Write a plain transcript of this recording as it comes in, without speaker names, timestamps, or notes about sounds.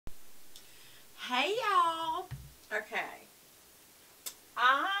Hey y'all. Okay.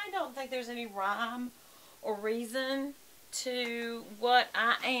 I don't think there's any rhyme or reason to what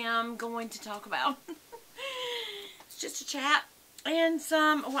I am going to talk about. It's just a chat and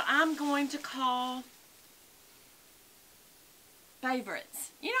some what I'm going to call favorites.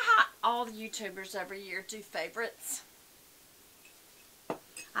 You know how all the YouTubers every year do favorites?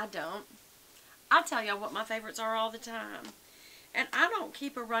 I don't. I tell y'all what my favorites are all the time. And I don't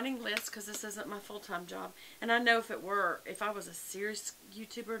keep a running list because this isn't my full-time job. And I know if I was a serious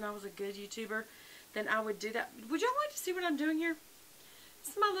YouTuber and I was a good YouTuber, then I would do that. Would y'all like to see what I'm doing here?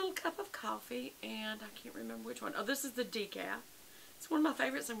 This is my little cup of coffee, and I can't remember which one. Oh, this is the decaf. It's one of my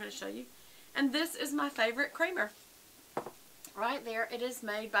favorites I'm going to show you. And this is my favorite creamer. Right there, it is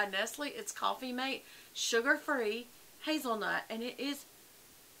made by Nestle. It's Coffee Mate, sugar-free, hazelnut, and it is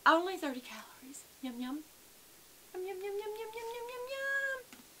only 30 calories. Yum, yum. Yum, yum, yum, yum, yum, yum, yum,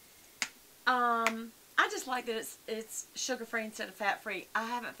 yum. I just like that it's sugar-free instead of fat-free. I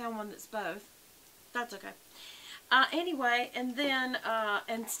haven't found one that's both. That's okay. Anyway, and then,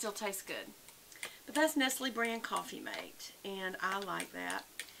 and still tastes good. But that's Nestle brand Coffee Mate, and I like that.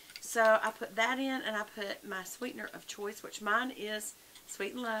 So I put that in, and I put my sweetener of choice, which mine is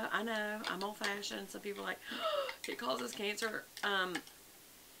Sweet and Low. I know, I'm old-fashioned. Some people are like, oh, it causes cancer.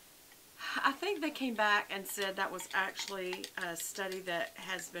 I think they came back and said that was actually a study that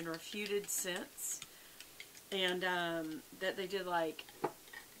has been refuted since. And that they did like, I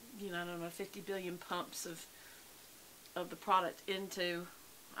don't know, 50 billion pumps of the product into,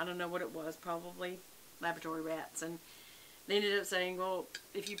 I don't know what it was, probably laboratory rats. And they ended up saying, well,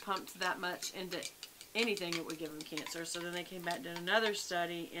 if you pumped that much into anything, it would give them cancer. So then they came back and did another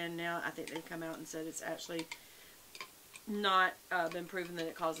study, and now I think they've come out and said it's actually not been proven that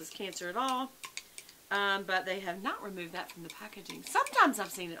it causes cancer at all, but they have not removed that from the packaging. Sometimes I've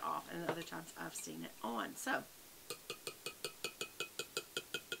seen it off, and other times I've seen it on. So,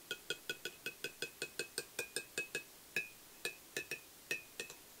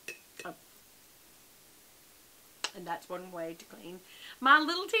 and that's one way to clean. My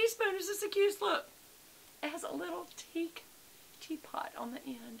little teaspoon is just the cutest. Look, it has a little teapot on the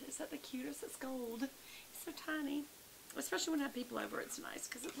end. Is that the cutest? It's gold. It's so tiny. Especially when I have people over, it's nice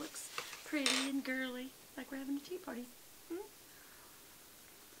because it looks pretty and girly, like we're having a tea party.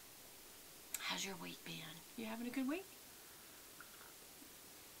 How's your week been? You having a good week?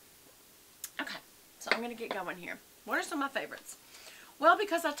 Okay, so I'm going to get going here. What are some of my favorites? Well,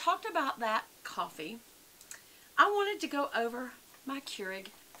 because I talked about that coffee, I wanted to go over my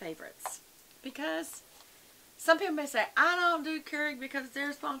Keurig favorites. Because some people may say, I don't do Keurig because they're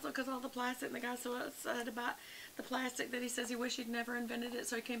responsible because all the plastic, and the guy's so upset about the plastic that he says he wished he'd never invented it,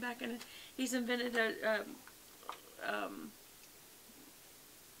 so he came back and he's invented a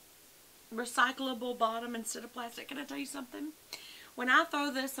recyclable bottom instead of plastic. Can I tell you something? When I throw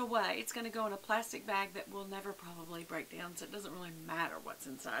this away, it's going to go in a plastic bag that will never probably break down, so it doesn't really matter what's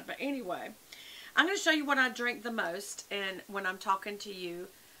inside. But anyway, I'm going to show you what I drink the most, and when I'm talking to you,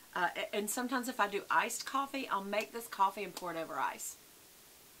 and sometimes if I do iced coffee, I'll make this coffee and pour it over ice.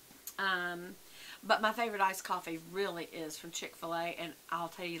 But my favorite iced coffee really is from Chick-fil-A, and I'll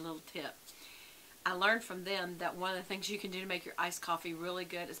tell you a little tip. I learned from them that one of the things you can do to make your iced coffee really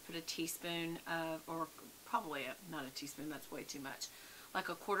good is put a teaspoon of, or probably not a teaspoon, that's way too much, like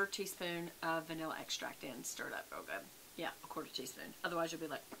a quarter teaspoon of vanilla extract in, stir it up real good. Yeah, a quarter teaspoon. Otherwise you'll be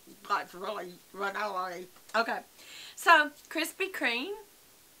like, that's really vanilla. Okay, so Krispy Kreme.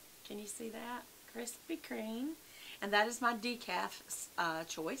 Can you see that? Krispy Kreme. And that is my decaf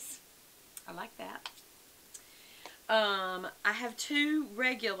choice. I like that. I have two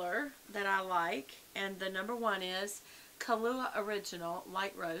regular that I like, and the number one is Kahlua Original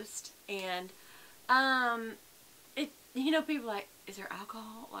Light Roast. And people are like, is there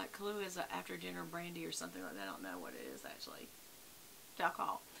alcohol? Like Kahlua is a after dinner brandy or something like that. I don't know what it is actually. It's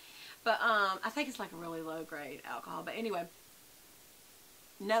alcohol, but I think it's like a really low grade alcohol. But anyway,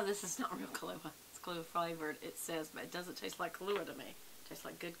 no, this is not real Kahlua. It's Kahlua flavored. It says, but it doesn't taste like Kahlua to me. It tastes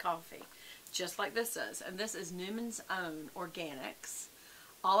like good coffee. Just like this does. And this is Newman's Own Organics.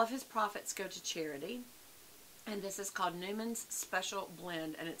 All of his profits go to charity. And this is called Newman's Special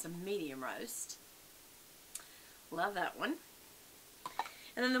Blend, and it's a medium roast. Love that one.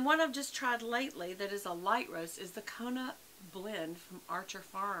 And then the one I've just tried lately that is a light roast is the Kona Blend from Archer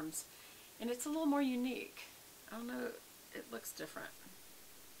Farms. And it's a little more unique. I don't know, it looks different.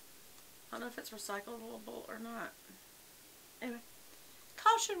 I don't know if it's recyclable or not. Anyway.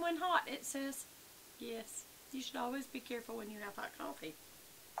 Caution when hot, it says. Yes, you should always be careful when you have hot coffee.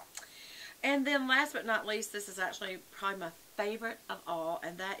 And then last but not least, this is actually probably my favorite of all,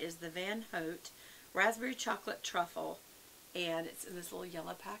 and that is the Van Hout Raspberry Chocolate Truffle. And it's in this little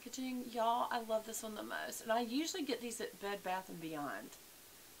yellow packaging. Y'all, I love this one the most. And I usually get these at Bed Bath & Beyond.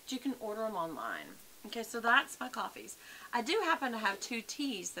 But you can order them online. Okay, so that's my coffees. I do happen to have 2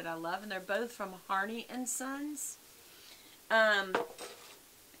 teas that I love, and they're both from Harney & Sons. And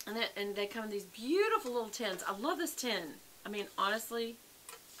they come in these beautiful little tins. I love this tin. I mean, honestly,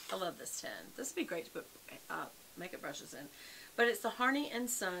 I love this tin. This would be great to put makeup brushes in. But it's the Harney &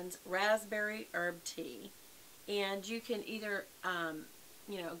 Sons Raspberry Herb Tea. And you can either,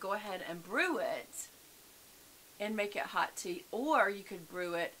 you know, go ahead and brew it and make it hot tea, or you could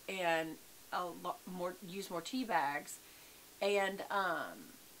brew it and use more tea bags and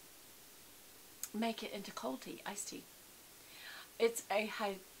make it into cold tea, iced tea. It's a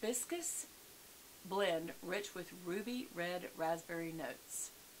hibiscus blend rich with ruby red raspberry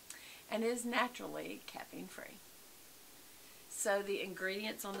notes, and is naturally caffeine free. So the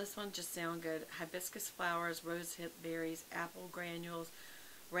ingredients on this one just sound good. Hibiscus flowers, rosehip berries, apple granules,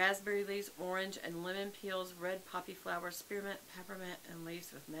 raspberry leaves, orange and lemon peels, red poppy flowers, spearmint, peppermint, and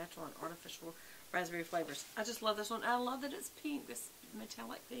leaves with natural and artificial raspberry flavors. I just love this one. I love that it's pink, this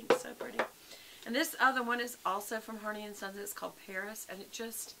metallic pink, so pretty. And this other one is also from Harney & Sons. It's called Paris, and it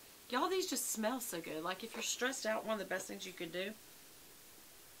just, y'all, these just smell so good. Like if you're stressed out, one of the best things you could do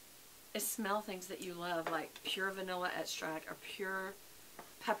is smell things that you love, like pure vanilla extract or pure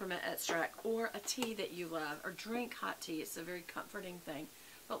peppermint extract, or a tea that you love, or drink hot tea. It's a very comforting thing.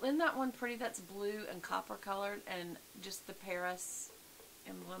 But isn't that one pretty? That's blue and copper colored, and just the Paris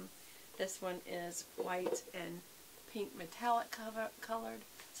emblem. This one is white and pink metallic colored.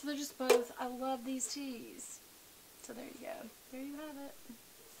 So they're just both, I love these teas. So there you go. There you have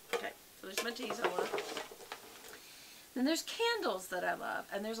it. Okay, so there's my teas I love. Then there's candles that I love,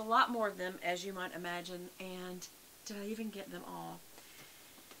 and there's a lot more of them, as you might imagine. And did I even get them all?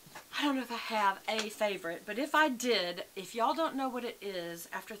 I don't know if I have a favorite, but if I did, if y'all don't know what it is,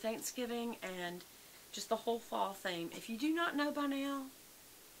 after Thanksgiving and just the whole fall theme, if you do not know by now,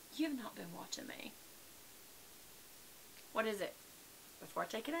 you have not been watching me. What is it? Before I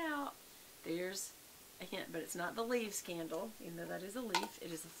take it out, there's a hint, but it's not the leaves candle, even though that is a leaf.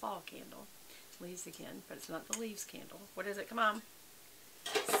 It is a fall candle. Leaves again, but it's not the leaves candle. What is it? Come on.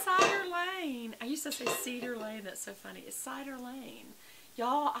 Cider Lane. I used to say Cedar Lane. That's so funny. It's Cider Lane.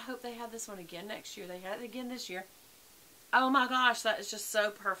 Y'all, I hope they have this one again next year. They had it again this year. Oh my gosh, that is just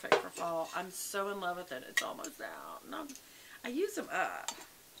so perfect for fall. I'm so in love with it. It's almost out. No, I use them up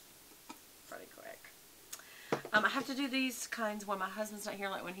pretty quick. I have to do these kinds when my husband's not here,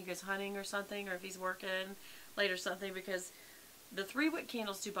 like when he goes hunting or something, or if he's working late or something, because the 3-wick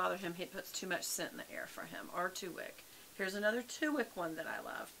candles do bother him. He puts too much scent in the air for him, or 2-wick. Here's another 2-wick one that I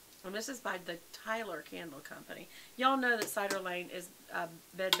love. And this is by the Tyler Candle Company. Y'all know that Cider Lane is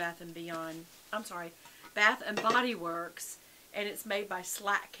Bed Bath & Beyond. I'm sorry, Bath & Body Works. And it's made by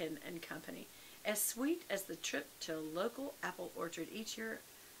Slatkin & Company. As sweet as the trip to a local apple orchard each year,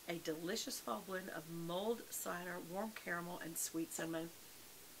 a delicious fall blend of mulled cider, warm caramel, and sweet cinnamon.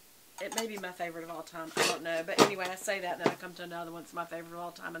 It may be my favorite of all time. I don't know. But anyway, I say that, and then I come to another one that's my favorite of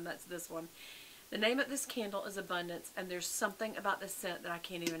all time, and that's this one. The name of this candle is Abundance, and there's something about this scent that I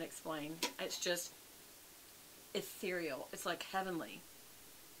can't even explain. It's just ethereal. It's like heavenly.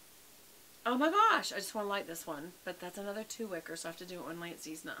 Oh my gosh, I just want to light this one. But that's another 2-wicker, so I have to do it when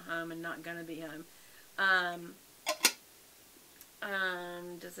Lancey's not home and not going to be home.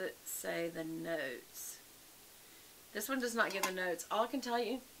 Does it say the notes? This one does not give the notes. All I can tell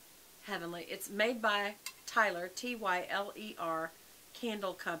you, heavenly. It's made by Tyler, T-Y-L-E-R,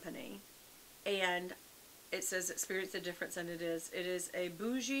 Candle Company. And it says experience the difference, and it is. It is a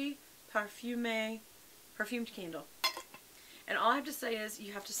bougie perfumed candle. And all I have to say is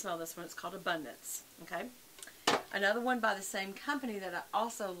you have to smell this one. It's called Abundance. Okay? Another one by the same company that I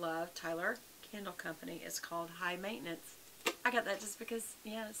also love, Tyler Candle Company, is called High Maintenance. I got that just because,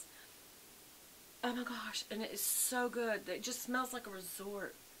 yes. Oh my gosh. And it is so good. It just smells like a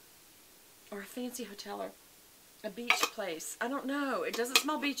resort. Or a fancy hotel, or a beach place. I don't know. It doesn't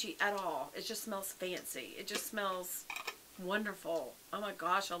smell beachy at all. It just smells fancy. It just smells wonderful. Oh my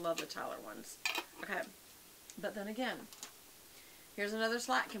gosh, I love the Tyler ones. Okay. But then again, here's another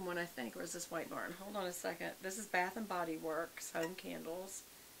Slatkin one, I think. Or is this White Barn? Hold on a second. This is Bath & Body Works Home Candles.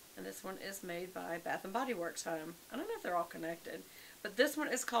 And this one is made by Bath & Body Works Home. I don't know if they're all connected. But this one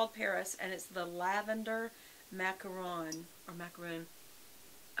is called Paris, and it's the Lavender Macaron. Or Macaroon.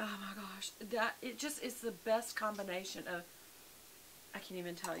 Oh my gosh, it just is the best combination of, I can't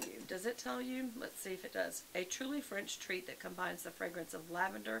even tell you. Does it tell you? Let's see if it does. A truly French treat that combines the fragrance of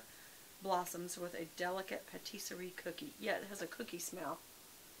lavender, blossoms with a delicate patisserie cookie. Yeah, it has a cookie smell.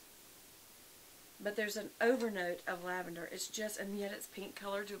 But there's an overnote of lavender. It's just, and yet it's pink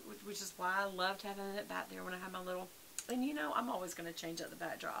colored, which is why I loved having it back there when I had my little, and you know, I'm always going to change up the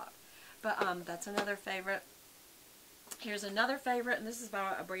backdrop. But that's another favorite. Here's another favorite, and this is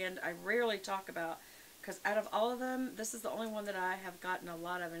by a brand I rarely talk about, because out of all of them, this is the only one that I have gotten a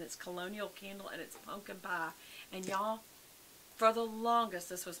lot of, and it's Colonial Candle, and it's pumpkin pie. And y'all, for the longest,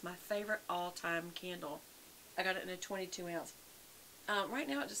 this was my favorite all-time candle. I got it in a 22 ounce. Right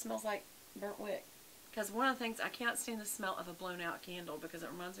now, it just smells like burnt wick. Because one of the things, I can't stand the smell of a blown out candle, because it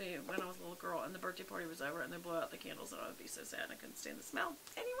reminds me of when I was a little girl and the birthday party was over and they blew out the candles, and I would be so sad and I couldn't stand the smell.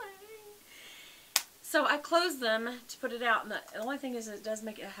 Anyway, so I closed them to put it out, and the only thing is it does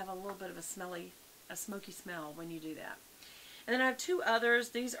make it have a little bit of a smoky smell when you do that. And then I have two others.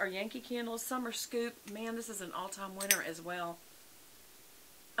 These are Yankee Candles, Summer Scoop. Man, this is an all-time winner as well.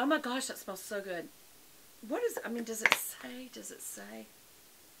 Oh my gosh, that smells so good. What is, I mean, does it say? Does it say?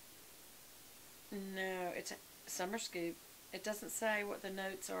 No, it's a Summer Scoop. It doesn't say what the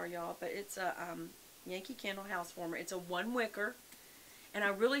notes are, y'all, but it's a Yankee Candle House Warmer. It's a 1 wicker, and I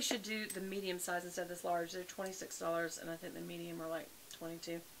really should do the medium size instead of this large. They're $26, and I think the medium are like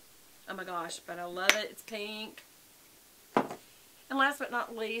 $22. Oh my gosh, but I love it. It's pink. And last but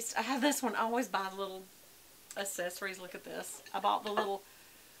not least, I have this one. I always buy the little accessories. Look at this. I bought the little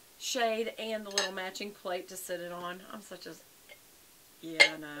shade and the little matching plate to sit it on. I'm such a... Yeah,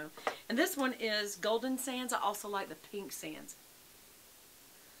 I know. And this one is Golden Sands. I also like the Pink Sands.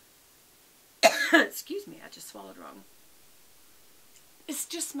 Excuse me, I just swallowed wrong. It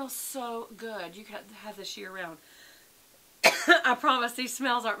just smells so good. You can have this year round. I promise these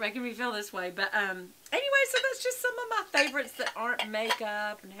smells aren't making me feel this way. But anyway, so that's just some of my favorites that aren't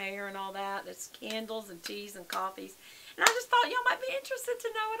makeup and hair and all that. That's candles and teas and coffees. And I just thought y'all might be interested to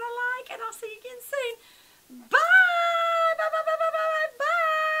know what I like. And I'll see you again soon. Bye! Bye, bye, bye, bye, bye.